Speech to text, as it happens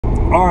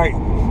All right,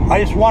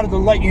 I just wanted to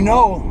let you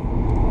know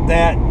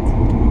that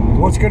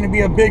what's going to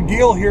be a big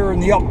deal here in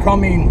the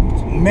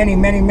upcoming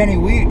many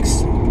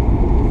weeks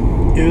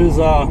is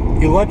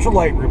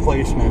electrolyte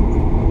replacement.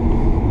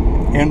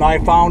 And I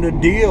found a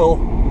deal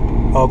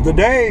of the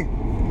day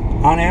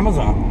on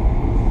Amazon.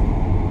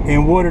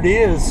 And what it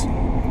is,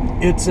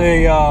 it's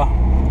the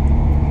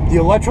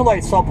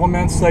electrolyte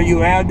supplements that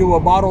you add to a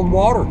bottled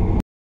water.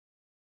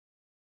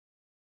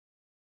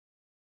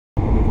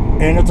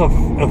 And it's a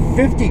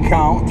 50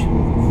 count,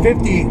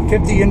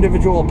 50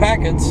 individual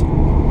packets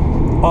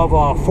of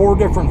 4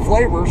 different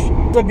flavors.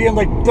 It'd be in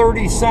like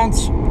 30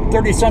 cents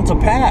a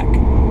pack.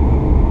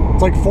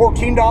 It's like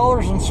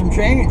 $14 and some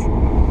change.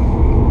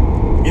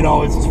 You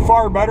know, it's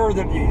far better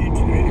than,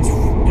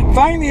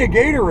 find me a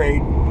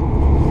Gatorade,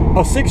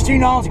 a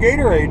 16-ounce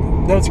Gatorade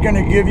that's going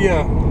to give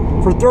you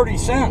for 30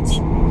 cents.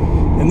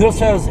 And this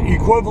has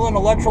equivalent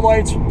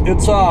electrolytes.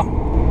 It's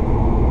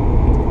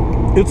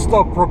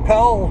the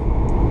Propel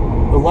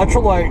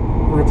electrolyte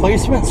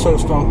replacement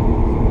system.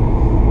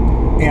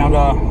 And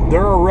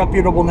they're a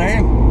reputable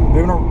name.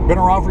 They've been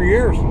around for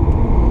years.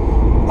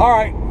 All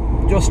right,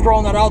 just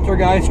throwing that out there,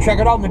 guys. Check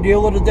it out in the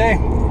deal of the day.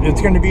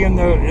 It's going to be in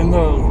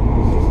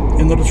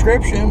the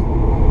description,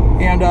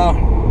 and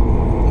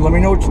let me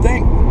know what you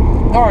think.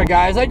 All right,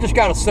 guys, I just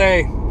gotta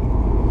say,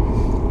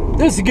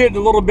 this is getting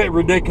a little bit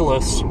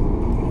ridiculous.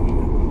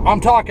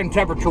 I'm talking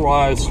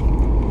temperature-wise.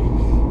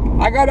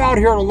 I got out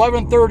here at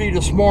 11:30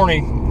 this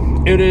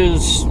morning. It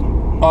is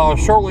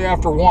shortly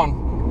after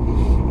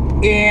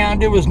 1,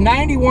 and it was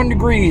 91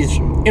 degrees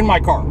in my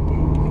car.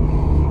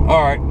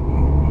 All right,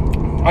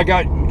 I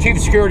got Chief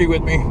of Security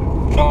with me,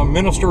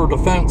 Minister of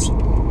Defense.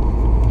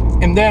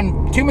 And then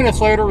 2 minutes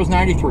later, it was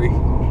 93.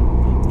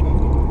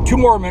 2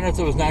 more minutes,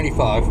 it was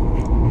 95.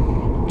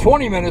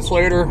 20 minutes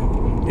later,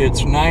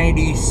 it's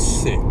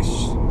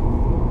 96.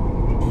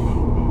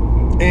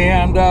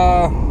 And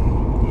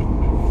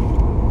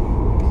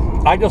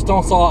I just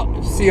don't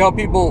see how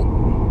people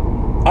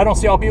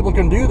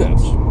can do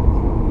this.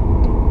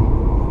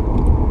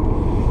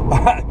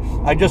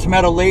 I just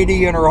met a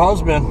lady and her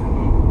husband,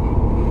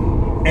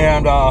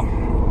 and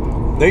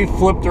they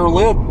flipped their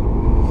lid.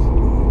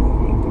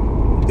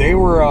 They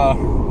were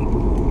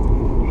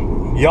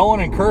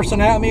yelling and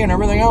cursing at me and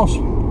everything else.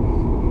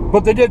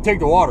 But they did take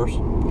the waters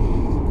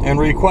and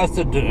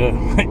requested to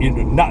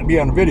not be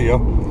on video.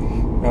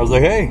 And I was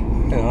like, hey,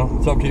 you know,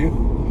 it's up to you.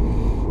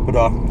 But,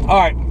 all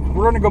right,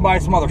 we're going to go buy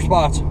some other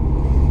spots.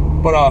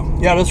 But,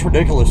 yeah, that's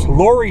ridiculous.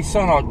 Laurie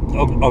sent a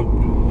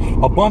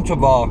bunch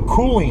of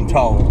cooling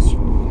towels.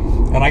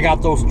 And I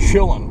got those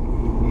chilling.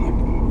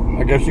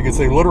 I guess you could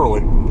say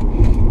literally.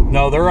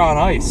 No, they're on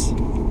ice.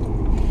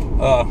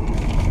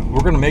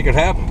 We're going to make it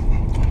happen.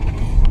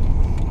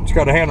 Just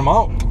got to hand them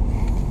out.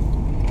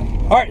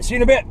 All right, see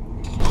you in a bit.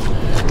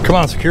 Come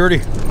on,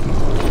 security.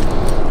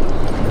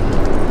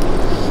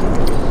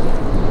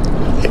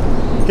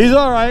 He's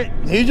all right.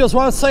 He just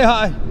wants to say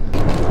hi.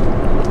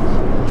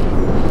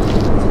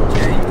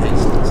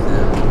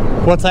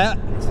 What's that?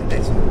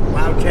 That's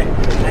Wild Chat.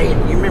 Hey,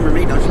 you remember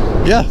me, don't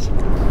you? Yes.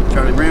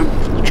 Charlie Brown?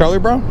 Charlie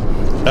Brown?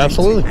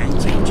 Absolutely. I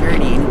ain't seen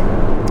Charity any.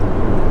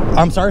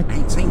 I'm sorry? I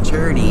ain't seen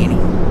Charity any.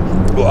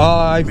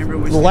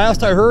 The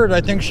last I heard,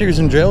 I think she was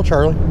in jail,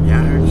 Charlie.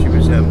 Yeah, I heard she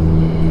was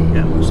some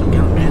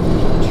kind of man.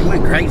 She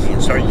went crazy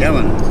and started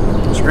yelling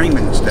and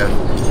screaming and stuff.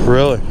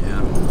 Really?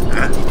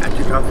 Yeah. I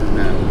took off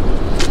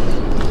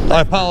and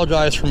I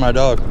apologize for my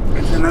dog.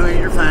 No,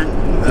 you're fine.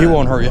 He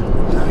won't hurt you.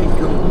 No, he's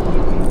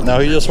cool. No,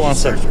 he just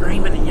wants to.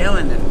 Screaming and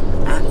yelling,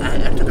 and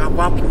I took off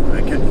walking.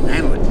 I couldn't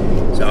handle it,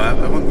 so I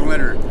wasn't gonna let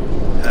her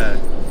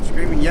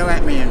scream and yell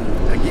at me and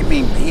get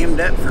me hemmed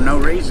up for no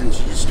reason.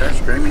 She just started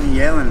screaming and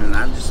yelling, and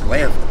I just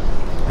left.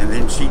 And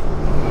then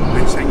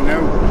next thing you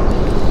know,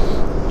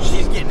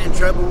 she's getting in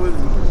trouble with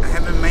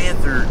having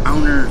meth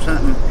on her or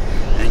something,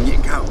 and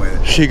getting caught with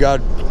it. She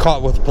got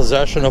caught with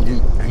possession of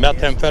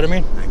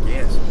methamphetamine? I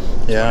guess.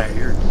 Yeah. That's what I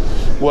heard.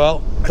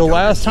 Well, the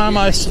last time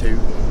I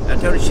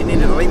told her she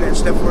needed to leave that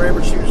stuff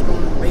wherever she was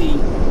going to be,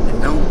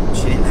 and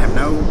she didn't have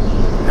no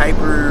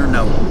paper,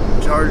 no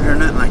charge or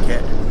nothing like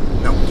that.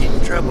 Don't get in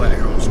trouble out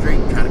here on the street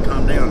trying to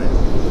calm down. And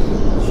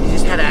she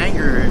just had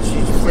anger.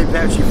 She flipped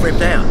out. She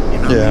flipped out. You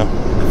know. Yeah.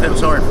 I felt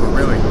sorry for her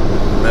really,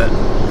 but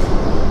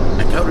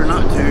I told her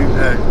not to.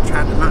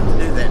 Tried not to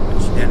do that, but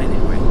she did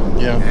anyway.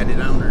 Yeah. Had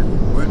it on her.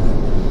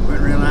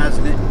 Wasn't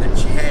realizing that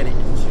she had it.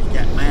 And she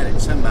got mad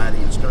at somebody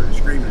and started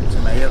screaming at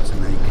somebody else,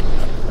 and they.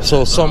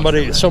 So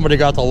somebody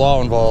got the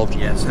law involved.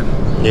 Yes. And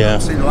yeah.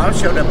 See, the law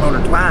showed up on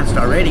her twice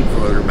already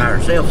for her by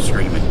herself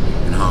screaming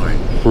and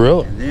hollering.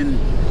 Really? And then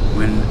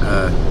when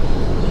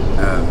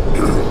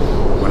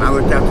I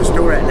looked out the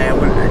store that day, I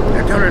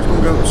told her I was going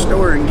to go to the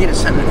store and get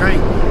us something to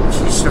drink.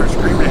 She started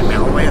screaming at me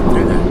all the way up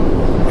through there.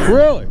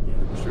 Really?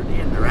 Sure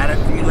did. Right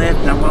after you left,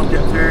 and I walked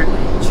up there,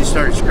 she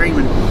started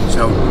screaming.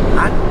 So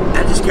I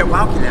just kept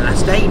walking, and I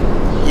stayed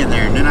in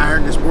there. And then I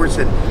heard this boy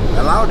said,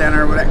 the law down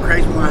there with that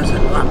crazy one. I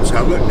said, so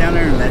I looked down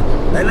there, and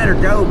they let her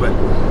go. But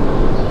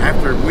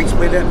after we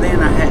split up, then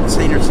I hadn't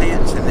seen her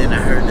since. And then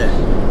I heard that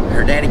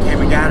her daddy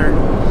came and got her,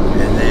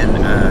 and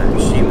then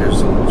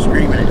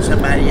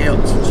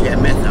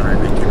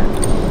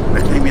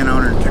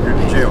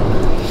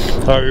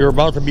You're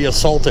about to be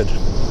assaulted.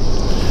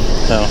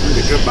 No.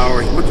 He's a good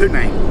boy. What's your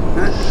name?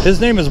 Huh? His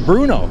name is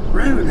Bruno.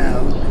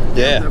 Bruno.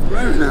 Yeah.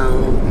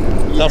 Bruno.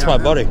 That's my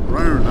buddy.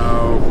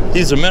 Bruno.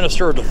 He's the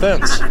Minister of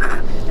Defense.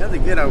 That's a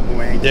good old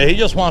boy. Yeah, he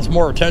just wants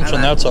more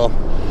attention, that's all.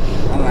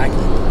 I like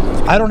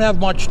it. I don't have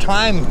much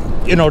time,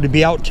 you know, to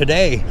be out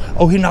today.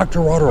 Oh, he knocked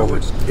her water over.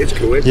 It's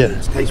cool. It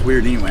tastes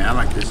weird anyway. I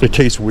like this. It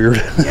tastes weird.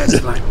 Yeah,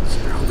 it's like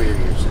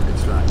strawberries.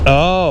 It's like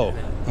oh,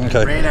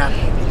 okay. red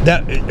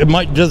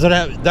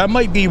apple. That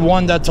might be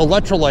one that's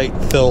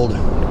electrolyte filled.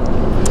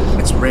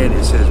 It's red.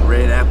 It says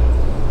red apple.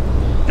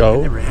 Oh.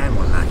 I never had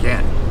one like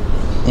that.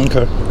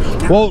 Okay.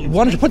 Well,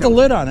 why don't you put the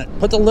lid on it?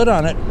 Put the lid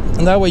on it,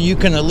 and that way you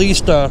can at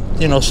least,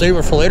 you know, save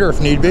it for later if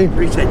need be.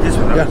 Appreciate this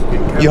one.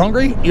 Yeah. You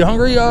hungry? You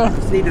hungry,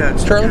 see the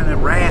Charlie? Kind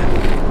of wrap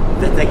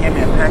that they gave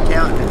me a pack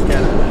out. It's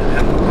got an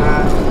apple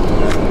pie,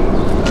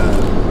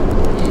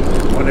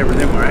 whatever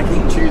them are. I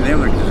can't chew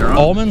them because they're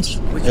almonds.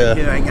 What you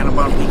do? I ain't got no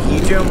bottle. Can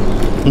you chew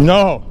them?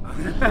 No.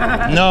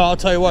 No, I'll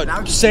tell you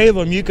what. Save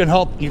them. You can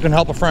help. You can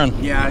help a friend.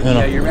 Yeah,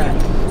 yeah, you're right.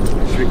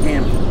 I sure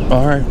can.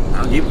 All right.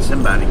 I'll give it to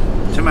somebody.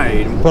 Somebody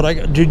ate them. But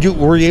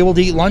were you able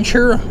to eat lunch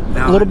here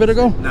a little bit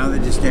ago? No, they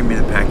just gave me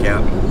the pack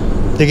out.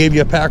 They gave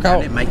you a pack out?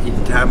 I didn't make it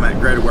in time. I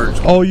go to work.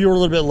 Oh, you were a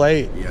little bit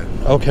late. Yeah.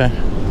 Okay.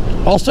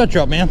 I'll set you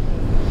up, man.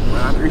 Well,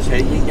 I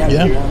appreciate it. You ain't got to.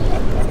 I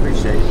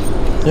appreciate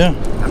it. Yeah.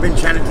 I've been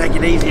trying to take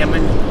it easy. I've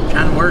been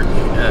trying to work.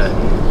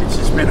 It's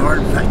just been hard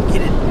to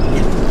get it.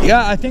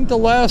 Yeah, I think the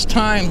last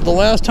time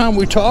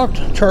we talked,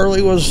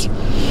 Charlie, was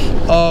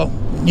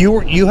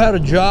you had a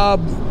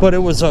job, but it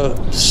was a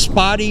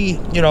spotty,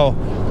 you know,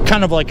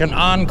 kind of like an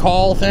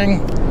on-call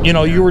thing. You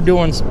know, you were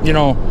doing, you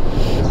know,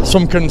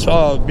 some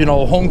you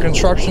know, home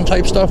construction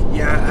type stuff.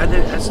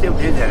 Yeah, I still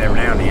do that every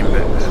now and then,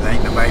 but there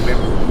ain't nobody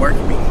been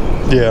working me.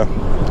 Yeah.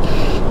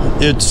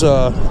 It's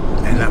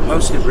and I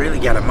mostly really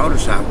got a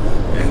motorcycle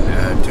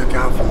and took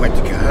off and went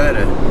to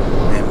Cohutta and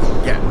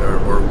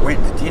went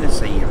to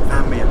Tennessee and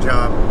found me a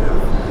job.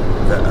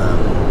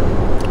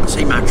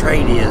 See, my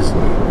trade is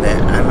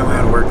that I know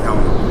how to work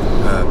on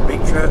big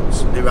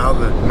trucks, do all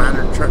the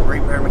minor truck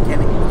repair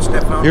mechanic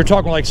stuff on. You're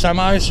talking like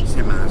semis?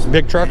 Semis.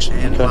 Big trucks?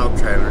 And log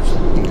trailers.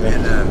 Okay.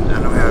 And I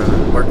know how to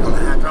work on the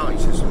hydraulic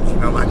systems, you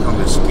know, like on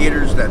the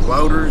skidders, that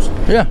loaders.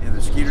 Yeah. And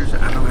the skidders,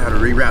 I know how to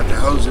reroute the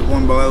hose if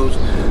one blows.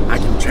 I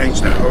can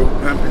change the whole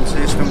pumping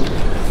system.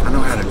 I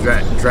know how to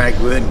drag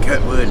wood and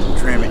cut wood and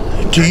trim it.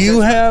 Do you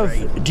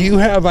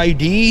have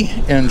ID?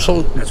 And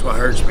so that's what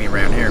hurts me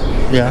around here.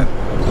 Yeah.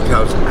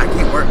 Because I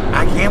can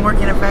work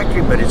in a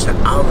factory, but it's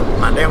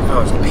my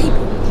downfall is the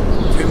people.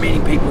 Too many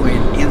people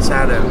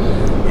inside of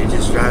it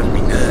just drives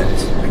me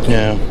nuts. I can't,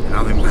 yeah. And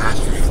all them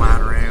blasters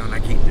flying around, I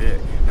can't do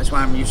it. That's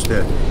why I'm used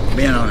to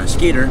being on a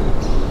skidder,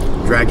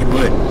 dragging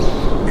wood.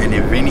 And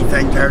if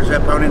anything tears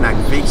up on it, I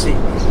can fix it.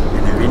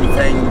 And if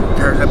anything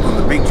tears up on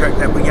the big truck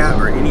that we got,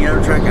 or any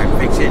other truck, I can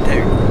fix it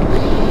too.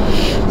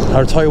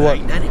 I'll tell you what. I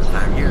ain't done it in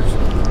 5 years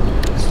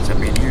since I've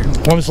been here.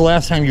 When was the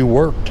last time you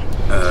worked?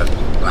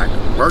 Like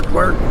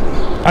work?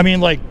 I mean,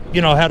 like,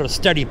 you know, had a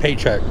steady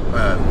paycheck.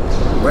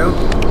 Well,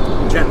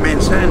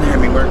 Jumpman's son had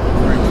me work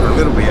for a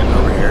little bit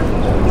over here.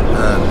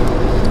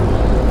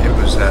 It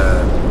was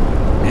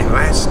in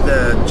last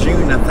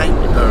June, I think,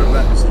 or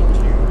let's see,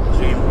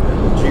 June.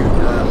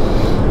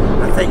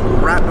 I think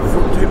right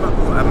before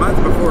a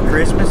month before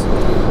Christmas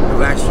of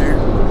last year.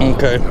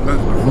 Okay.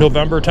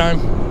 November time.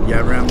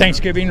 Yeah, around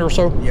Thanksgiving or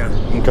so? Yeah.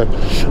 Okay.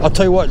 I'll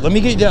tell you what, let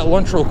me get you that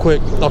lunch real quick.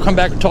 I'll come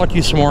back and talk to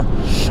you some more.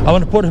 I'm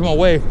going to put him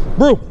away.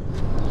 Brew!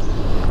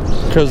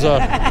 Because,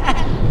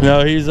 you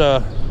know, he's,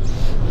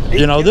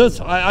 you know,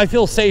 I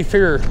feel safe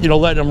here, you know,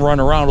 letting him run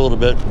around a little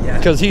bit.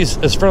 Because he's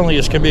as friendly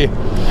as can be.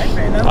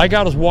 I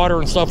got his water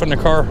and stuff in the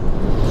car.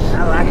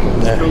 I like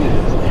him.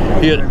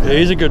 He's cool.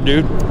 He's a good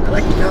dude. I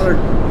like the color.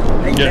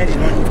 Yeah.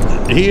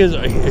 He is,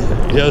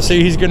 yeah,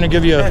 see, he's going to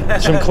give you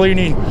some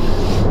cleaning.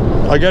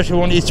 I guess you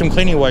want to eat some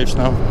cleaning wipes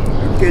now.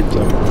 Good.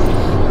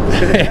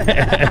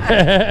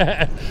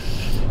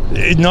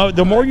 No,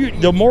 the more you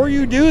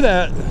do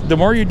that, the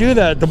more he'll do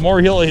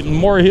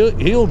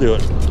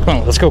it. Come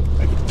on, let's go.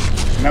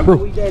 Now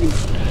go eat daddy.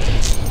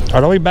 All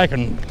right, I'll be back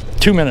in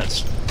 2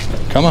 minutes.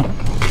 Come on.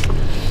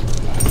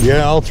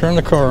 Yeah, I'll turn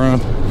the car on.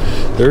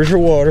 There's your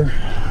water.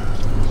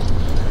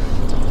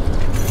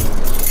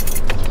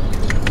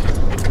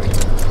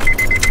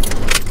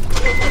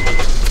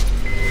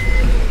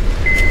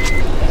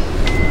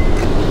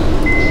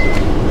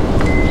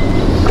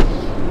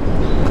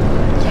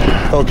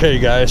 Okay,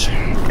 guys,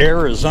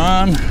 air is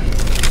on.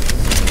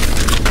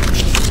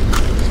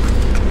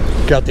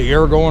 Got the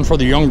air going for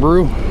the young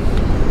brew.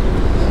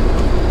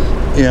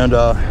 And,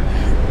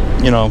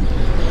 you know,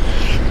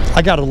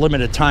 I got a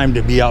limited time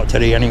to be out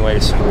today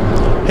anyways.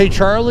 Hey,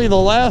 Charlie, the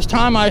last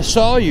time I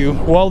saw you,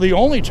 well, the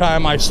only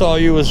time I saw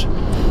you was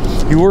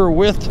you were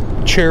with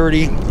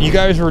Charity. You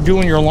guys were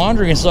doing your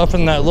laundry and stuff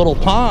in that little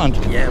pond.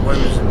 Yeah, what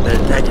was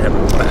it? Taking a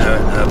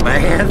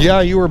bath? Yeah,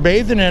 you were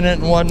bathing in it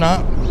and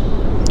whatnot.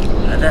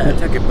 I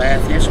took a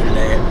bath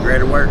yesterday at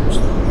Loretta Works.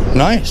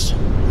 Nice.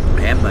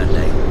 And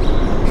Monday.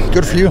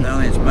 Good for you. No,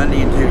 it's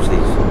Monday and Tuesdays.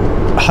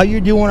 How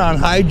you doing on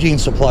hygiene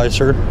supplies,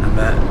 sir? I'm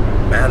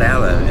about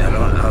out of it. I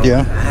don't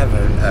Yeah. I have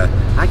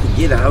I could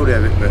get a hold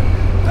of it, but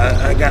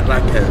I got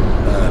like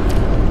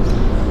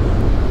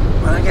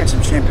well, I got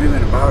some shampoo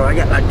in a bottle. I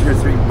got like 2 or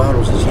 3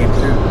 bottles of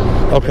shampoo.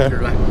 Okay.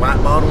 They're like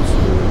white bottles.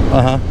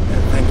 Uh-huh. I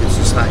think it's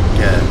just like,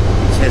 it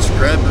says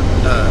scrub,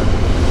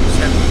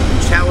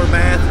 shower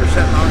bath or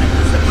something on it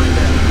or something like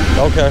that.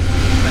 Okay.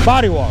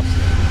 Body wash.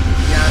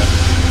 Yeah,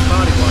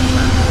 body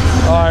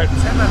wash. All right.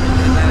 Some of it,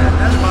 and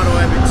another bottle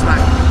of it's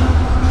like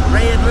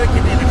red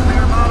looking in a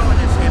clear bottle and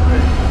it's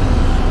shampoo.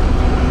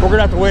 We're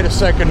gonna have to wait a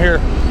second here.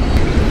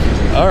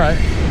 All right.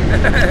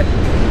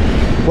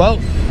 Well,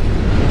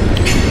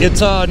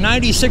 it's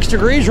 96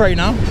 degrees right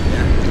now,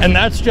 and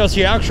that's just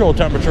the actual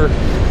temperature.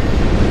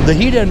 The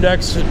heat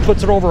index, it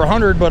puts it over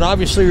 100, but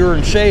obviously you're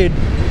in shade.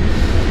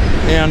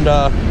 And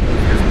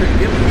It's pretty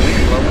good with the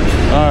wind blowing.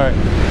 all right.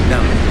 No.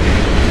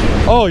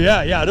 Oh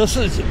yeah. This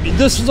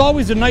is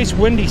always a nice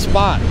windy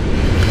spot.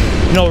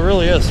 No, it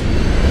really is.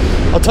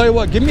 I'll tell you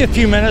what. Give me a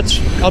few minutes.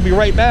 I'll be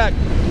right back,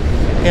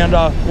 and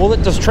we'll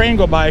let this train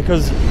go by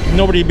because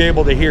nobody will be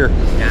able to hear.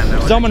 Yeah, I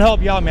know. Someone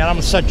help you out, man. I'm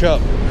gonna set you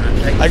up.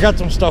 I got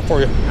some stuff for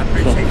you. I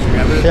appreciate you,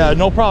 brother. Yeah,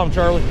 no problem,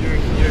 Charlie. You're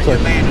a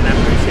good man, and I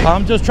appreciate it.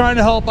 I'm just trying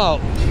to help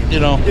out. You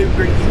know. You did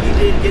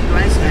good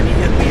last time. You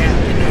helped me out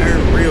getting her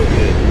real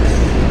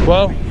good.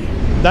 Well,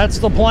 that's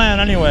the plan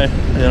anyway.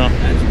 You know.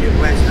 That's a good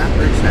question. I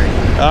appreciate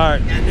it. All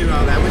right. I do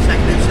all that. I wish I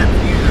could do something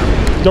for you,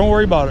 though. Don't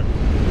worry about it.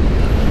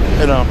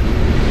 You know.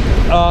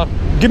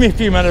 Give me a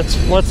few minutes.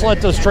 Let's let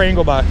this train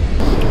go by.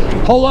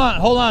 Hold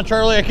on,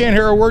 Charlie. I can't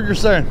hear a word you're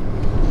saying.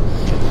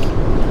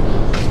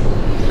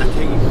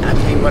 I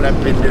tell you what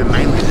I've been doing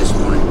mainly this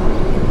morning.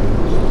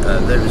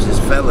 There was this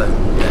fella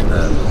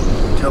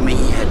that told me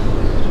he had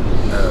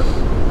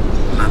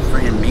my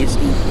friend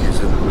Misty, is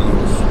a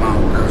little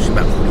small girl, she's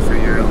about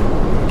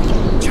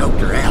 43-year-old, choked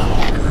her out.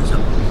 And I said,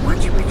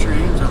 why'd you put your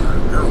hands on her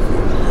girl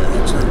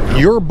for?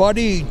 Your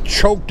buddy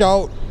choked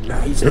out No,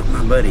 he's not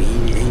my buddy.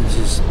 He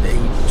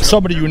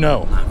somebody you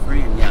know. My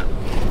friend, yeah.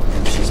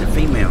 And she's a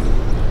female.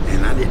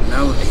 And I didn't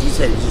know. He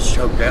said he just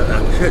choked out.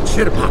 I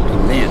should have popped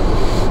him then.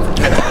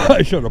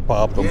 I should have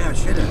popped him. Yeah, I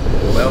should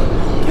have. Well,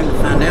 came to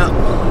find out,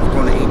 I was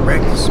going to eat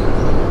breakfast.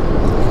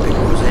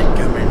 People was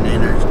coming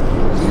in there.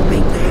 You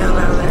beat the hell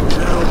out of that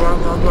girl, blah,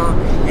 blah, blah.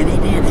 And he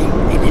did.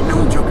 He didn't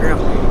know choke her out.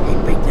 He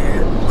beat the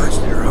hell,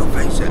 busted her whole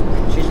face up.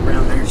 She's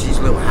around there. She's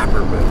a little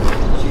hyper,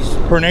 but she's...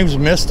 Her name's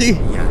Misty?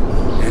 Yeah.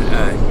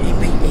 And he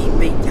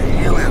beat the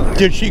hell out of her.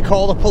 Did she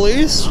call the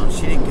police? Oh,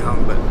 she didn't call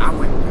him, but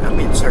I've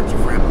been searching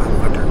for that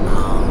motherfucker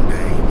all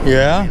day.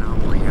 Yeah? And I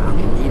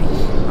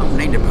don't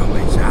need the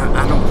police.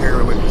 I don't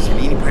care what it's in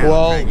any pound.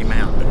 Well, Drag him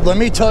out. But let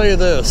me tell you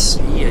this.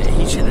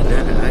 he should have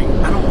done it.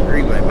 I don't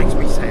agree with it. It makes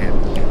me sad.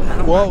 I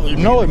don't Well, like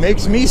no, it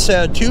makes me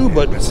sad too,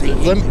 but see,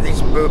 let me,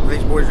 these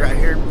boys right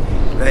here,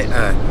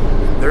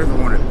 they're the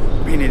one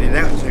that pointed it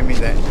out to me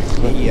that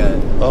he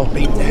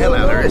beat the hell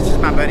out of her. It's just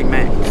my buddy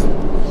Max.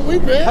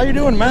 how you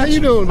doing, Max? How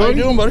you doing, buddy? How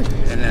you doing, buddy?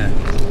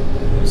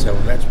 And so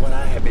that's what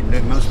I have been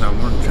doing most of the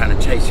time, trying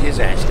to chase his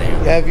ass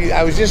down.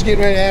 I was just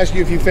getting ready to ask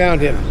you if you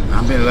found him.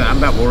 I'm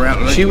about wore out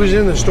looking. She was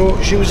in the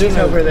store. She was in She's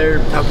over there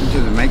talking to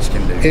the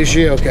Mexican dude. Is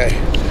she okay?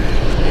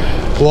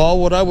 Well,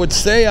 what I would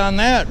say on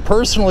that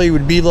personally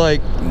would be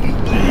like,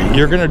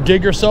 you're gonna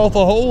dig yourself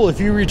a hole if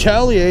you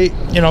retaliate.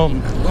 You know,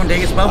 Gonna dig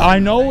his boat. I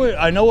know it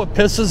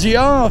pisses you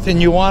off,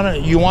 and you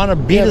wanna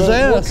beat his but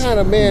ass. what kind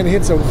of man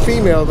hits a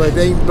female that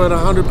ain't but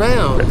 100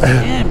 pounds?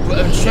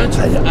 Yeah, shut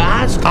your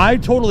eyes. I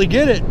totally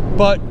get it,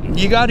 but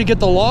you got to get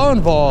the law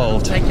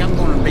involved. I think I'm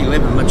going to be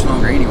living much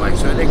longer anyway,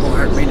 so it ain't going to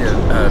hurt me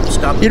to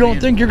stop. You don't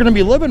think you're going to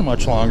be living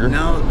much longer?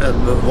 No,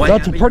 the way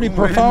That's I a be pretty going.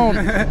 profound.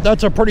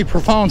 That's a pretty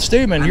profound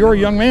statement. You're a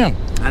young man.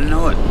 I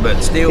know it,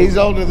 but still. He's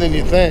older than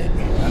you think.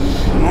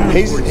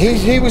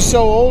 He was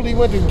so old he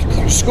went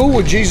to school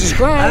with Jesus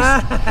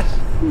Christ.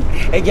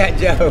 Hey, got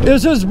Joe.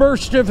 Is his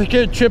birth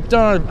certificate chipped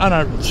on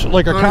a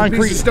like a On concrete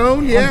a piece of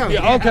stone?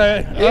 Yeah.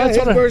 Okay. Yeah, his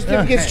what birth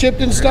certificate's chipped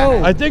in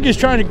stone. I think he's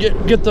trying to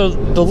get the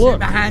look.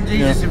 Behind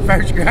Jesus in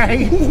first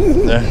grade.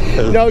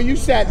 No, you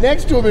sat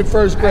next to him in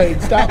first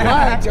grade. Stop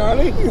lying,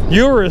 Charlie.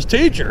 You were his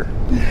teacher.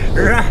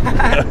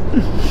 Right.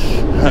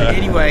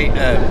 Anyway,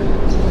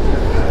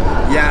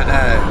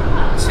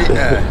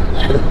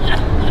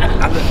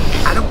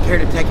 I don't care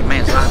to take a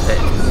man's life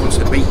that wants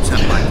to beat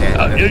something like that.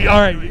 All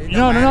right.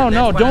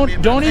 No.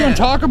 Don't even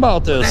talk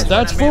about this.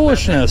 That's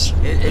foolishness.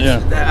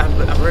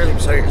 I'm really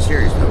serious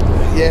though.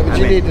 Yeah, but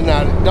you need to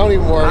not. Don't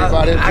even worry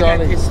about it,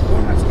 Charlie.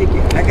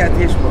 I got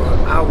this one.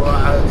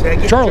 I'll take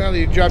it.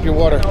 Charlie, you dropped your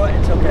water. No,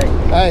 it's okay.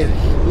 Hey,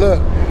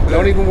 look,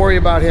 don't even worry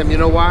about him. You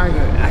know why?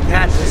 I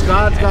got this.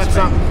 God's got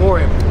something for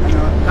him.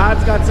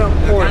 God's got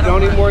something for him.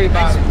 Don't even worry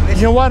about it.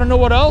 You know what? I know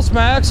what else,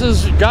 Max,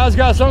 is God's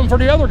got something for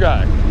the other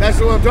guy. That's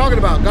what I'm talking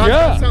about. God's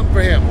got something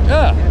for him.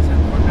 Yeah.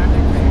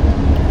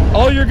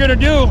 All you're gonna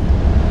do,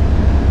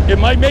 it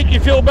might make you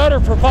feel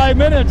better for 5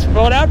 minutes,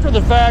 but after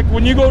the fact,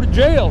 when you go to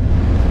jail,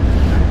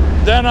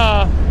 then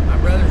my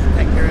brothers will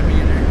take care of me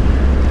in there.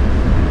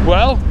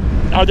 well,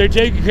 are they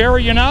taking care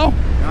of you now?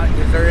 Not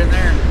because they're in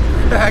there,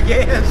 I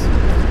guess.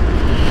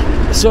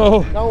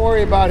 So don't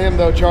worry about him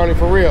though, Charlie,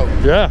 for real.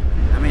 Yeah.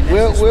 I mean,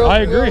 I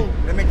agree.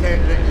 Let me tell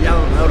you,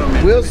 y'all hold on a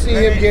minute. We'll see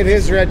him get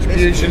his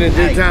retribution in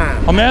due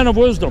time. A man of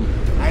wisdom.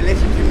 Hey,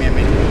 listen to me a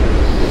minute.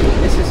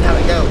 This is how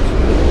it goes.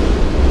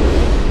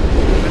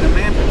 When a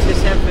man puts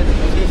himself in a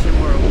position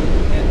where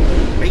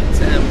he beats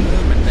a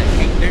woman that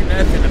can't do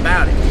nothing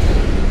about it,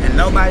 and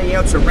nobody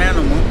else around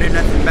him won't do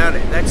nothing about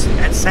it, that's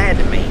sad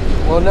to me.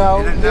 Well,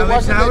 no.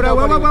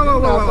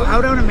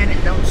 Hold on a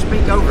minute. Don't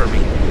speak over me,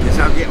 because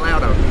I'll get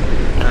loud on you.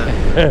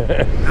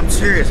 I'm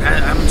serious.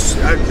 I'm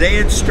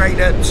dead straight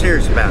up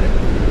serious about it.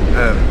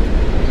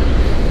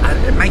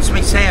 It makes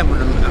me sad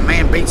when a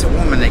man beats a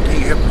woman that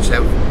can't help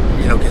herself,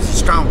 you know, because he's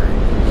stronger.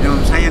 You know what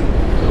I'm saying?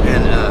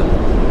 And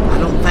I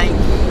don't think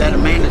that a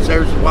man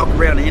deserves to walk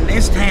around in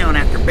this town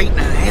after beating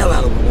the hell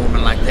out of a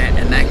woman like that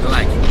and acting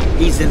like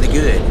he's in the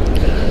good.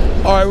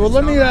 All right, well,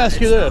 let me ask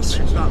you this.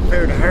 It's not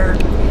fair to her.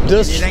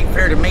 It ain't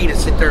fair to me to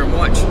sit there and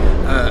watch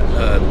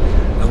a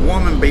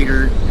woman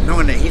beater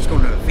knowing that he's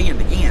going to offend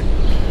again.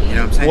 You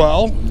know what I'm saying?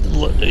 Well,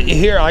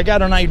 here, I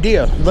got an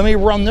idea. Let me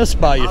run this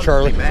by you,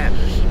 Charlie.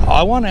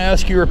 I want to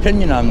ask your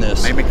opinion on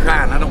this. Made me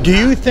cry, and I don't Do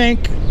you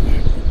think,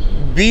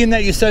 being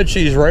that you said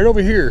she's right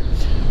over here,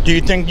 do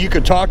you think you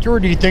could talk to her?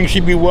 Do you think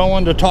she'd be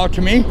willing to talk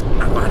to me?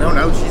 I don't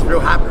know. She's real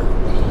hyper.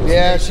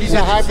 Yeah, she's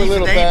a hyper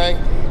little thing.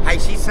 Hey,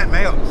 she's something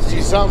else.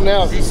 She's something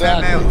else. She's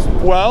something else.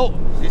 Well,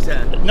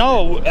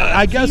 no,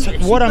 I guess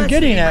what I'm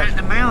getting at. Right in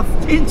the mouth,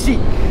 didn't she?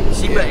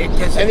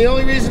 And the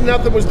only reason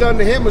nothing was done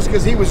to him was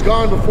because he was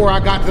gone before I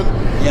got to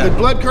the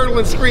blood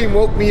curdling scream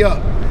woke me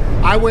up.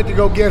 I went to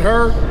go get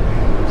her.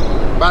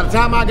 By the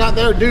time I got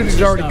there, dude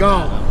is already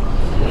gone.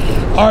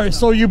 All right,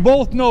 so you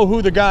both know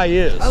who the guy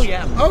is. Oh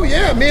yeah. Oh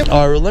yeah, man.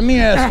 All right, let me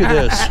ask you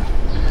this.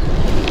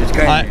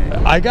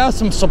 I got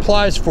some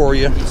supplies for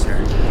you. Yes, sir.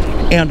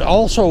 And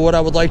also what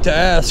I would like to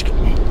ask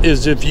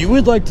is if you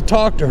would like to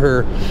talk to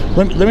her,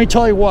 let me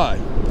tell you why.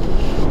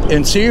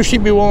 And see if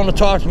she'd be willing to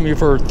talk to me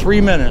for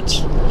 3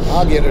 minutes.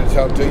 I'll get her to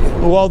talk to you.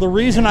 Well, the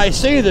reason I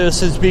say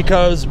this is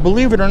because,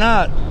 believe it or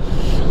not,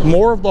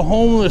 more of the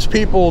homeless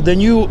people than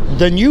you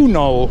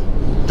know,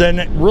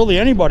 than really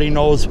anybody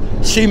knows,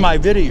 see my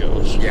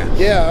videos. Yeah.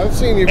 Yeah, I've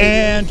seen your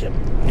videos.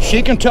 And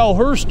she can tell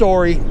her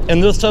story,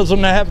 and this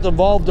doesn't have to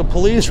involve the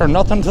police or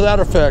nothing to that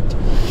effect.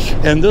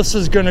 And this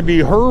is going to be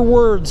her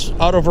words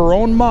out of her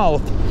own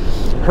mouth,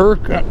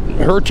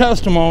 her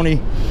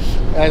testimony.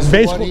 As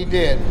to what he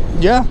did.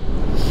 Yeah.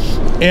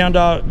 And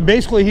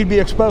basically, he'd be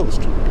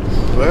exposed.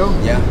 Well,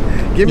 yeah.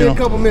 Give me a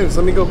couple minutes.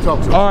 Let me go talk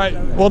to her. All right.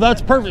 Well,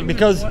 that's perfect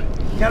because.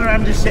 Tell her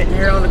I'm just sitting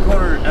here on the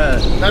corner.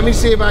 Let me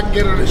see if I can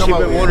get her to come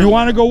over. You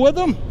want to go with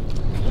them?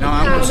 No,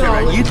 I'm gonna sit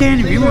right. You can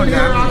if you want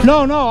to.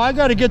 No. I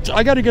gotta get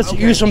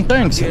you some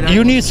things.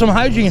 You need some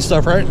hygiene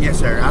stuff, right? Yes,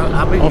 sir.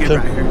 I'll be good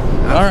right here.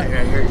 All right.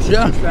 Right here. She's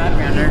Yeah. right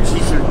around there.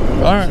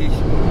 All right.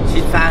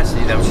 She's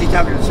feisty though. She's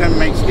talking to some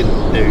Mexican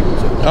dude.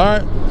 So. All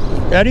right.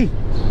 Eddie.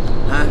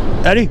 Huh?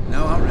 Eddie?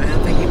 No, I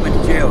think he went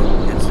to jail.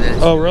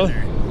 Oh, really?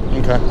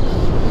 Okay.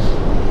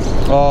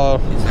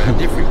 He's a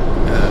different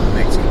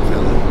Mexican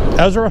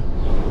fella. Ezra? I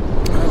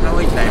don't know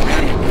his name,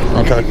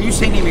 man. Okay. If you've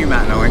seen him, you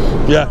might know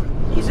him. Yeah.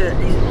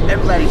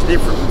 Everybody's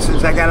different.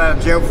 Since I got out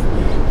of jail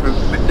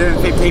for doing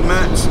 15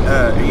 months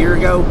a year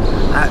ago,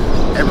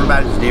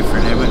 everybody's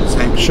different. They wasn't the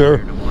same. Sure.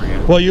 No more,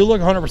 yeah. Well, you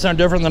look 100%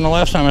 different than the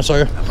last time I saw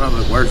you. I probably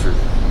look worse.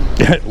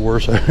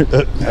 Worse. I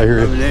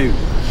hear you. Do.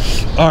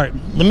 All right,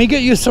 let me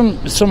get you some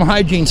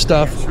hygiene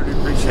stuff. I sure do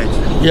appreciate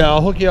you. Yeah,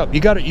 I'll hook you up. You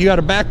got a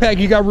backpack?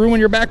 You got room in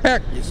your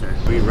backpack? Yes, sir.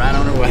 We're right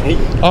on our way.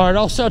 All right,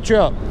 I'll set you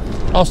up.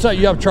 I'll set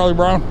you up, Charlie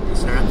Brown.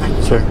 Yes, sir. Thank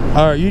you, sir.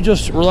 All right, you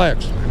just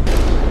relax.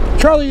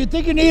 Charlie, you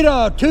think you need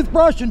a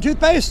toothbrush and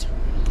toothpaste?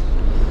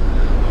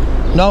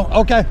 No?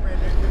 Okay.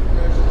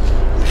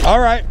 All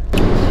right.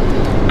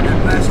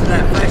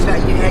 That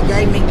flashlight you had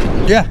gave me?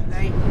 Yeah.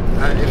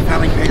 It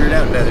finally petered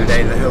out the other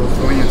day. The whole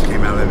flames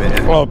came out of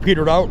it. Oh, it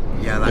petered out?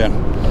 Yeah,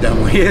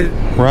 done with.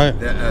 Right.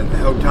 The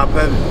whole top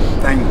of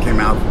the thing came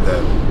out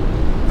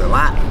the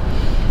light.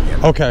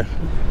 Yeah. Okay.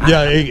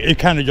 Yeah, it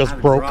kind of just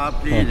broke.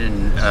 Dropped it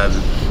and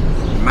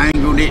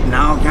mangled it and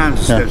all kinds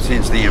of stuff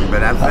since then.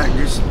 But I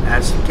just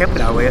kept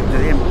it all the way up to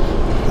them.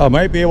 I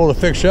might be able to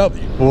fix you up.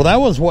 Well, that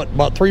was what,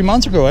 about 3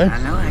 months ago, eh?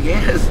 I know, I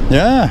guess.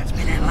 Yeah. It's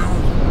been that long.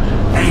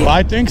 Dang.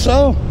 I think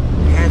so. It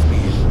has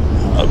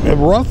been.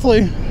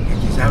 Roughly.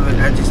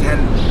 I just had,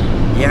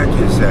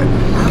 because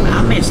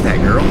I miss that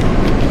girl.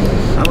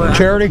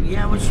 Charity?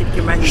 Yeah, I wish she'd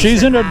come back.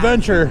 She's an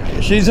adventure.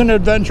 She's an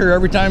adventure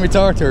every time you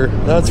talk to her.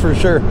 That's for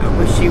sure. I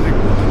wish she would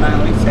come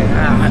out and say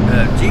hi.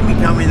 Jimmy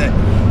told me that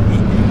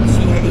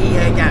he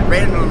got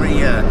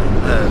randomly a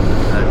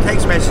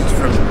text message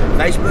from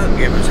Facebook.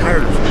 It was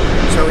hers.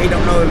 So he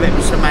don't know if it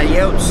was somebody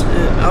else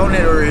on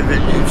it or if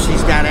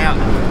she's got out.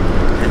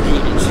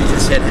 And she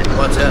just said,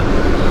 "What's up?"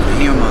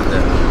 to him on the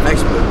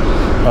Facebook.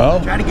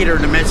 Oh. Try to get her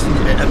to message,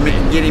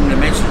 get him to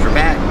message her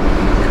back,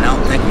 and I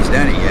don't think he's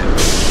done it yet.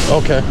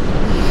 Okay.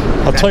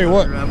 I'll tell you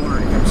what. I want her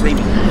to come see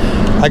me.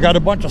 I got a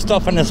bunch of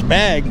stuff in this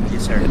bag.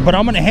 Yes, sir. But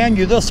I'm going to hand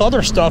you this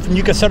other stuff, and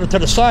you can set it to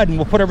the side, and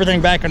we'll put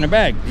everything back in the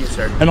bag. Yes,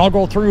 sir. And I'll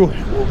go through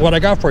what I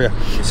got for you.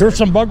 Yes, Here's sir.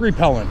 some bug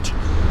repellent.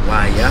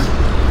 Why,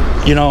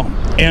 yeah. You know,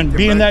 and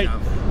being that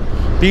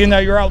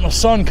you're out in the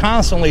sun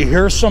constantly,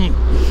 here's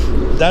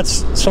that's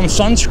some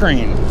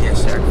sunscreen.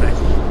 Yes, sir. Thank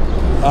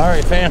you. All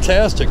right,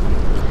 fantastic.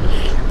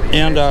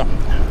 And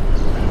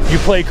you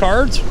play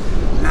cards?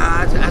 No,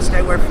 I stay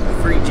away from the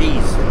free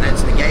G's, and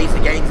that's the gains,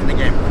 and the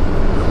gambling.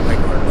 I don't play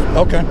cards.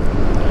 Okay.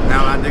 No,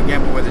 I do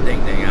gamble with a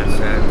ding ding. I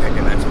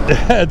think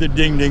that's The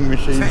ding ding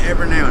machine.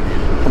 every now and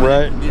then.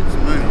 Right. Get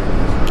some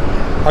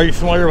money. Are you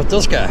familiar with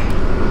this guy?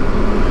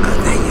 I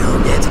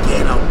think that's a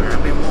can opener.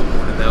 I've been wanting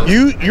one of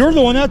those. You're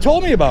the one that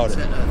told me about it.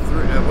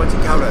 What's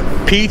it called?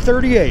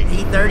 P38.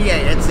 P38.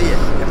 That's it.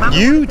 Am I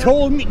You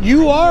told me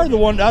you are the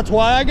one. That's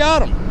why I got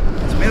them.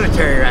 It's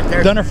military right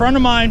there. Then a friend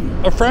of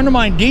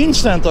mine, Dean,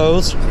 sent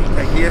those. So you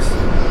take this,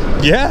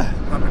 Yeah.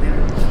 pump it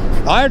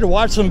in. I had to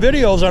watch some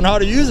videos on how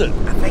to use it.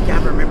 I think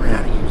I remember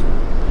how to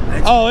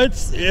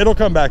use it. It'll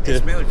come back to It's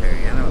you.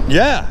 military, I know.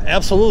 Yeah,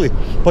 absolutely.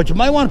 But you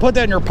might want to put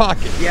that in your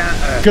pocket.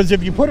 Yeah. Because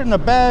if you put it in a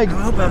bag,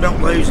 I hope I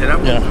don't lose it.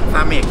 I'm gonna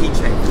find me a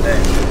keychain for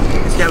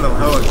that. It's got a little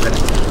hole, but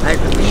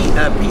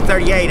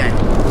P38 ain't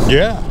it?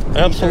 yeah,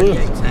 absolutely.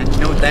 P38,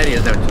 you know what that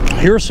is, don't you?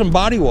 Here's some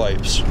body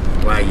wipes.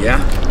 Why, yeah.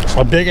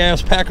 A big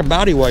ass pack of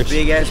body wipes.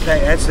 Big ass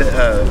pack. That's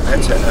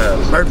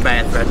a bird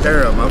bath right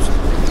there almost.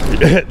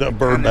 The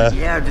bird bath.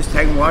 Yeah, just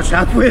take a wash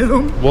out with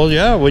them. Well,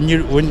 yeah, when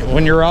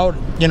you're out,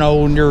 you know,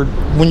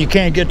 when you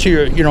can't get to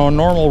your, you know, a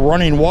normal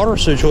running water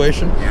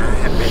situation. Yeah, I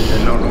have been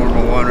to no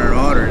normal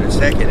water in a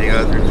second,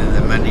 other than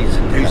the Mondays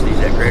and Tuesdays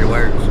at Great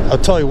Awareness. I'll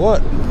tell you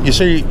what. You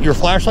see, your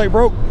flashlight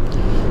broke.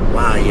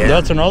 Wow, yeah.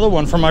 That's another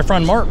one from my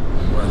friend Mark.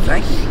 Well,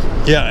 thank you.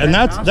 Yeah, and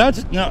that's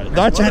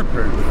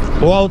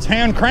waterproof. well, it's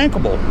hand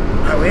crankable.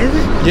 Oh, is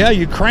it? Yeah,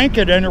 you crank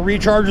it and it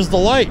recharges the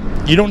light.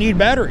 You don't need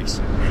batteries.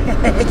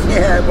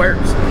 Yeah, it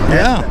works.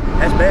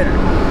 That's better.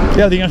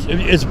 Yeah,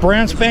 it's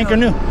brand spanking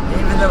new.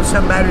 Even though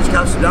some batteries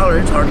cost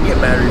 $1, it's hard to get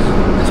batteries.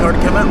 It's hard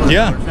to come up with.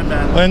 Yeah.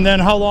 Sometimes. And then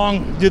how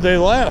long do they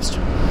last?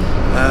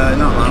 Not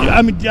long.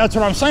 I mean, that's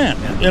what I'm saying.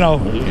 Yeah. You know,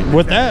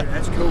 with that.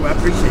 That's cool. I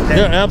appreciate that.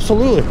 Yeah,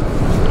 absolutely.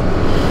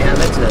 Yeah,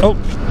 that's it. Oh,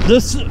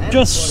 this is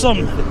just some.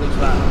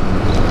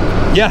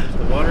 Yeah.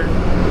 The water,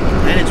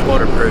 and it's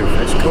waterproof.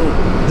 That's cool.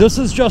 This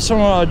is just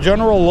some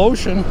general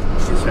lotion,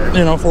 Yes, sir.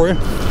 you know, for you.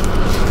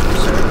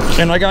 Yes,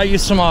 sir. And I got you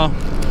some hand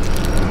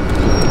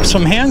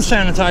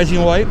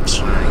sanitizing wipes.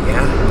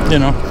 Yeah. You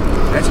know,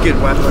 That's good.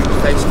 Wipe on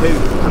your face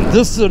too.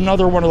 this is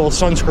another one of those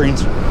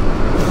sunscreens.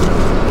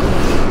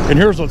 And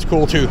here's what's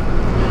cool too: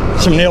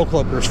 some nail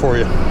clippers for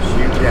you. Shoot,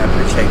 yeah, I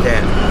appreciate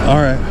that. All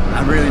right.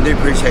 I really do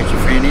appreciate you,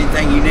 friend.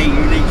 Anything you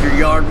need your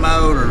yard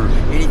mowed or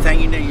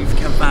anything you need, you can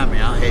come find me.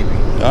 I'll help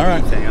you. All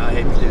right. Anything, I'll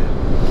help you do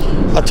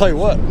it. I'll tell you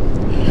what.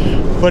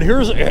 But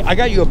I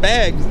got you a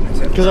bag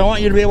because I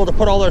want you to be able to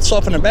put all that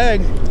stuff in a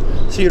bag,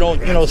 so you don't,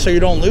 you know, so you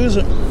don't lose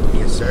it.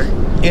 Yes, sir.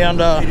 And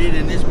Get it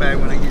in this bag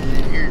when I get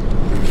it in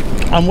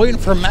here. I'm waiting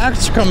for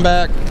Max to come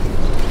back.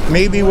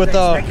 Maybe with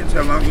It's taking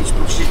so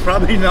long. She's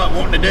probably not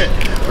wanting to do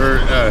it. Or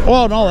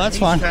well, no, that's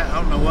fine. I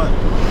don't know what.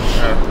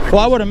 Well,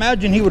 I would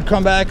imagine he would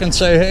come back and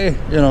say, hey,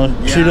 you know,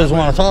 she Yeah, doesn't I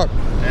want to talk.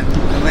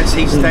 Unless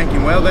he's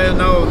thinking, well, they'll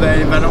know that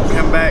if I don't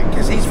come back,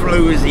 because he's from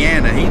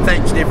Louisiana, he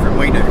thinks different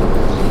we do.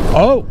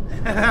 Oh,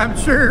 I'm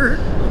sure.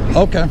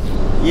 okay.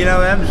 You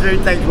know, I'm sure he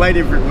thinks way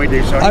different we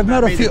do. So I've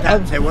met a few.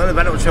 Say, well, if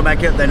I don't show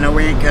back up, they know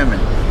we ain't coming.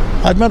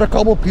 I've met a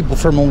couple people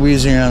from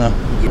Louisiana.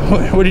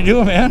 What are you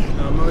doing, man?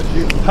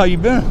 How you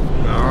been?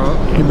 All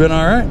right. You been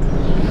all right?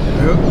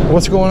 Yep.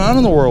 What's going on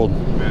in the world?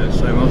 Yeah,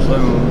 same old, same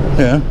old.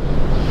 Yeah.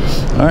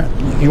 All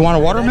right. You want a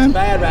water, man?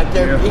 Bad right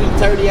there. Yeah.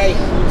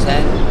 P38.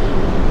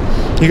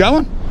 Sad. You got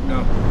one?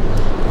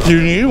 No.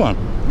 You need one.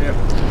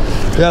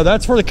 Yeah. Yeah,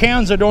 that's for the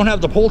cans that don't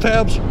have the pull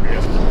tabs.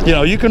 You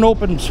know, you can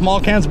open small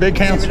cans, big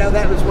You cans. know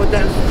that was what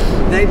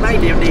they made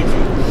them, did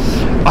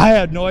you? I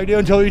had no idea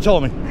until you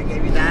told me. I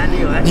gave you the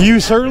idea. You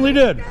certainly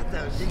did.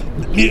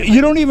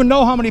 You don't even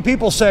know how many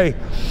people say,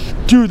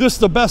 dude, this is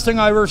the best thing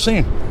I've ever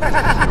seen.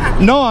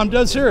 No, I'm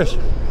dead serious.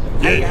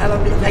 Hey, how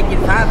long did it take you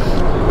to find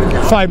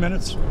them? 5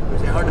 minutes.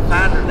 Was it hard to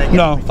find them?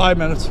 No, 5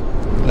 minutes.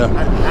 No.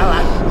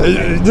 I like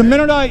it. The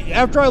minute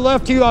after I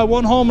left you, I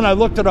went home and I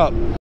looked it up.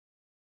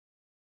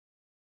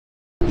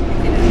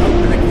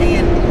 Open a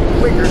can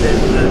quicker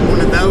than one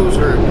of those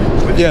or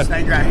with Yeah. this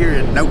thing right here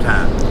in no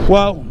time.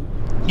 Well,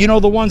 you know,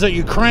 the ones that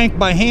you crank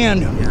by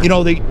hand, Yeah. you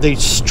know, they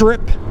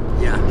strip.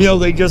 Yeah. You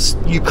know,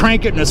 you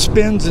crank it and it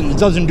spins and it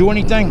doesn't do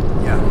anything.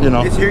 Yeah. You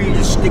know. This here, you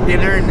just stick it in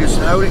there and just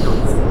hold it.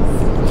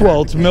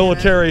 Well, it's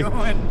military.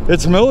 Going.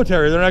 It's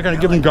military. They're not going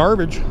to give them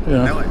garbage. You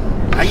know. Know it.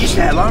 I used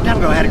to have, a long time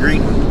ago, I had a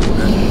green one.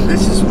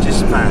 This is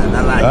just fine.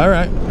 I like it. All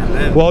right. I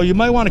love it. Well, you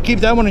might want to keep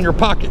that one in your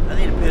pocket. I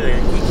need to put a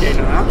keychain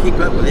on. I'll keep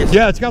up with this.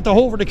 Yeah, it's got the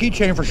hole for the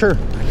keychain for sure. I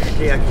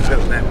guarantee I can keep up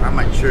with that one.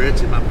 I make sure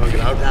it's in my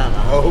pocket all the time.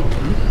 I hope.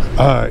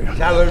 All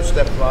right. I lose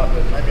stuff a lot,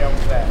 but maybe I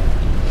won't that.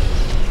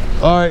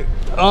 All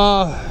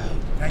right.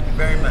 Thank you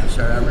very much,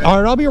 sir. I really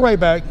All right, I'll be right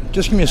back.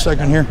 Just give me a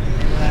second here.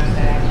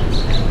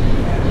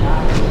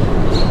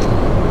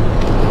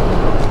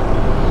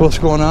 What's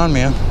going on,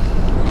 man?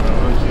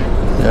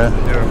 Yeah.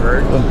 You doing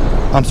great?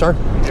 I'm sorry?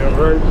 You doing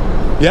great?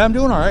 Yeah, I'm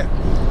doing all right.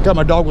 Got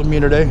my dog with me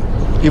today.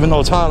 Even though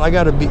it's hot, I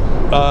gotta be,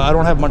 I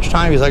don't have much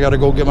time because I gotta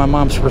go get my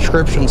mom's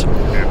prescriptions.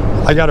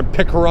 Yeah. I gotta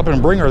pick her up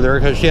and bring her there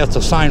because she has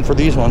to sign for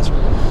these ones.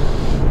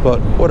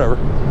 But whatever.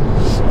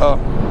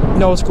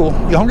 No, it's cool.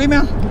 You hungry,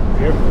 man?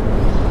 Yep.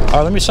 All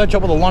right, let me set you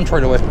up with a lunch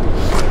right away.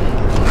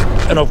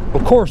 And of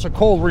course, a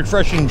cold,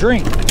 refreshing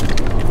drink.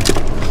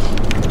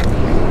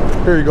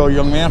 Here you go,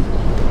 young man.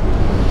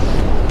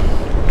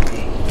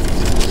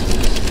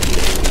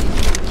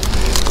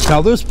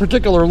 Now, this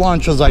particular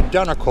lunch is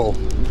identical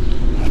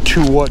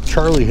to what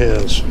Charlie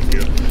has.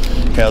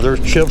 Yeah, there's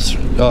chips,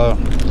 a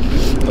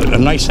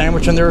nice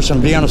sandwich in there,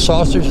 some Vienna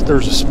sausage,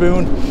 there's a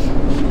spoon,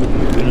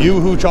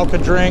 Yoo-hoo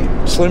chocolate drink,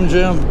 Slim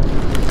Jim,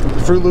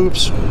 Fruit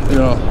Loops, you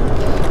know,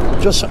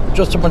 just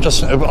a bunch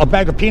of, a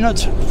bag of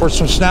peanuts for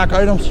some snack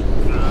items.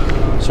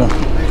 So,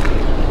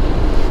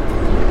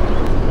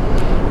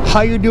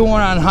 how you doing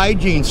on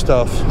hygiene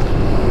stuff?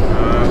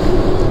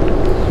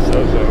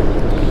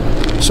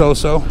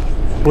 So.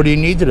 What do you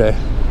need today?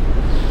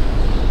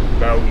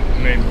 About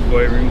maybe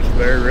flavorings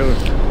there, really.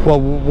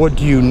 Well, what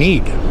do you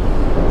need?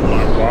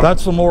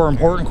 That's the more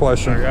important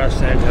question. I got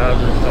sanitizer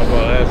and stuff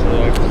like that,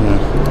 so like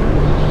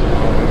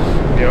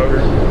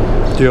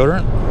deodorant.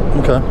 Deodorant?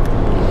 Okay.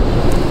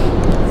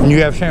 And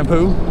you have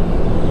shampoo?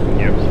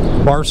 Yep.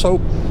 Bar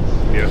soap?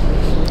 Yep.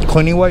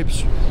 Cleaning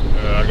wipes?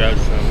 I got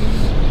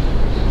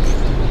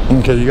some.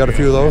 Okay, you got a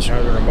few of those?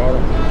 Sanitizer in a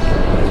bottle.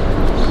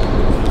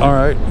 All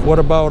right. What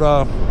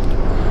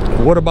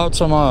about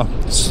some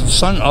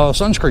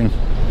sunscreen?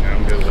 Yeah,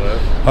 I'm good with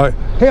that. All right.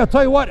 Hey, I'll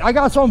tell you what. I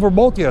got something for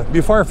both of you.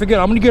 Before I forget,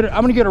 I'm gonna get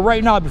it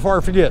right now. Before I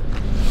forget,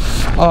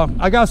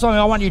 I got something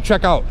I want you to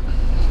check out.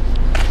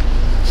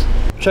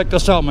 Check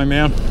this out, my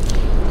man.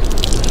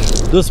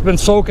 This has been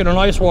soaking in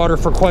ice water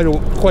for quite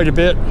a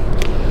bit.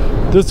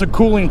 This is a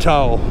cooling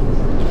towel.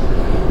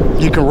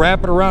 You can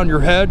wrap it around your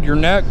head, your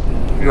neck,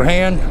 your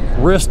hand,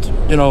 wrist,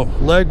 you know,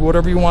 leg,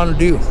 whatever you want to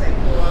do.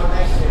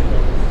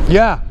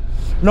 Yeah.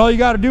 And all you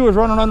got to do is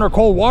run it under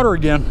cold water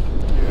again.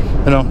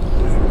 You know.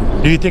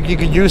 Do you think you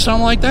could use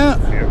something like that?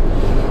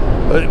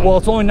 Yeah. Well,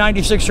 it's only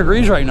 96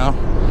 degrees right now.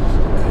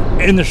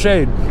 In the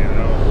shade. You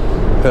know.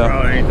 Yeah.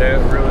 Probably ain't that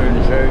really in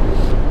the shade.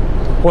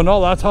 Well, no,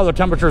 that's how the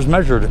temperature is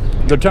measured.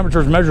 The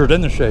temperature is measured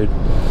in the shade.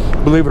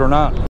 Believe it or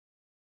not.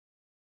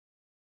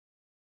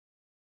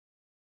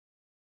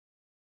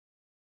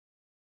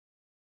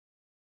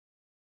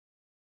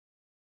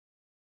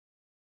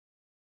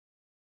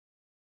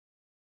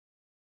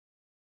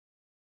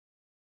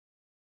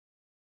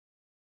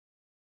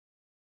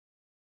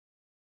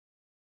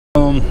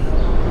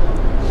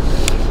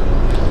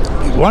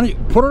 Why don't you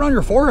put it on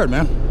your forehead,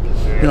 man?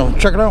 You know,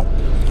 check it out.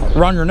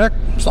 Around your neck,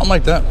 something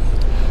like that.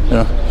 You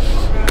know,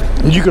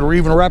 and you could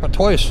even wrap it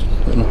twice.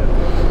 You know.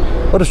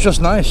 But it's just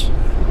nice.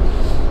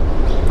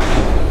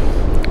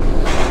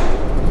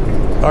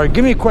 All right,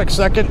 give me a quick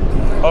second.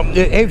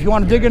 Hey, if you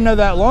want to dig into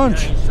that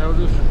lunch.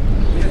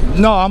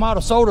 No, I'm out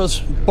of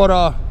sodas. But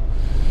are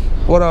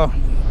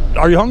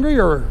you hungry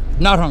or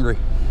not hungry?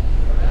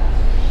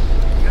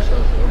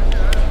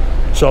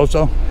 So.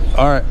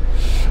 All right.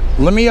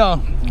 Let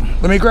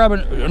me grab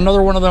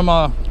another one of them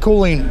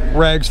cooling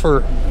rags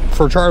for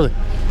Charlie.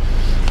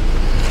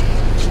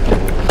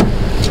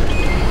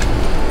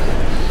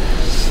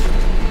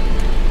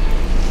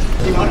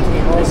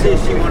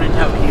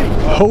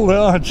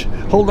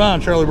 Hold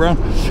on, Charlie Brown.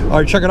 All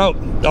right, check it out.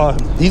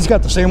 He's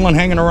got the same one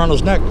hanging around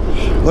his neck.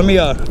 I'm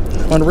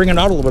gonna wring it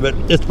out a little bit.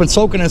 It's been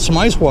soaking in some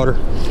ice water,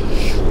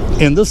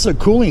 and this is a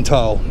cooling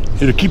towel.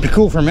 It'll keep you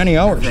cool for many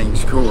hours.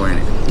 Everything's cool,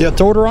 ain't it? Yeah,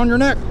 throw it around your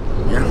neck.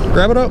 Yeah.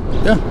 Grab it up.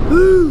 Yeah.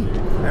 Woo!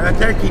 Right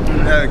there, keeping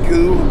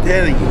cool. I'm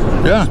telling you.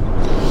 Yeah.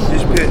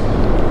 Just put.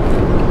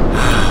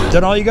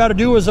 Then all you got to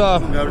do is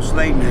Go to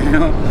sleep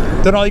now.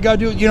 Then all you got to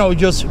do, you know,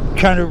 just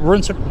kind of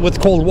rinse it with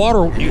cold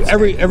water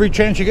every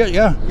chance you get.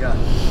 Yeah. Yeah.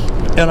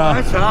 And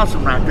that's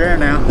awesome right there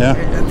now. Yeah.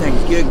 That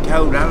thing's good and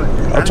cold.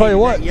 I'll tell you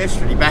what.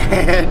 Yesterday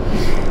bad.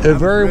 It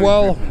very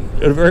well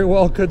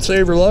could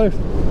save your life.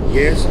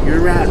 Yes,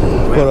 you're right.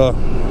 But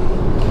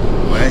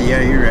well,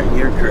 yeah, you're right.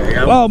 You're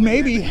correct. Well,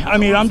 maybe. I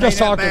mean, I'm just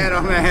talking. Bad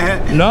on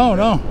that.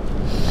 No.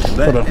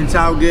 But it's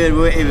all good.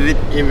 If it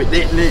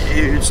didn't,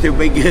 it'd still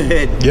be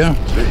good. Yeah.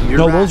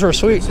 No, right. Those are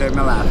sweet. Saved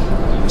my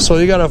life. So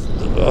you got a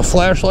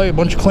flashlight, a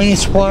bunch of cleaning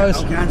supplies.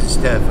 All kinds of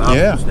stuff.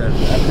 Yeah. Stuff.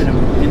 I put them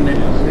in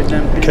there.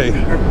 Okay. In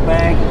the purple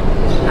bag.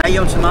 Hey,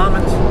 you want some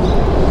almonds?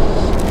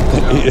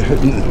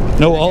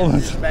 No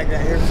almonds. Back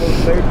right here full of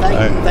food.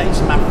 Thanks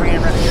to my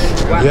friend right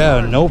here.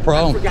 Yeah, no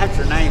problem. I forgot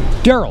your name.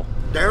 Daryl.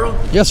 Daryl?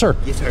 Yes, sir.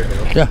 Yes, sir,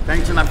 Daryl. Yeah.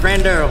 Thanks to my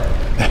friend Daryl.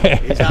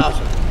 He's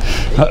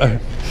awesome.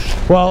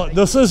 Well,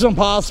 this isn't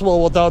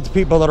possible without the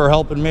people that are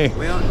helping me.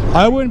 Well,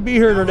 I wouldn't be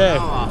here today.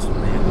 Awesome,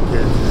 man.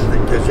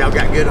 Because y'all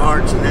got good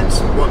hearts, and that's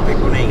what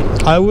people need.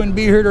 I wouldn't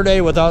be here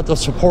today without the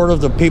support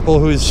of the people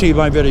who see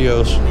my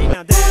videos.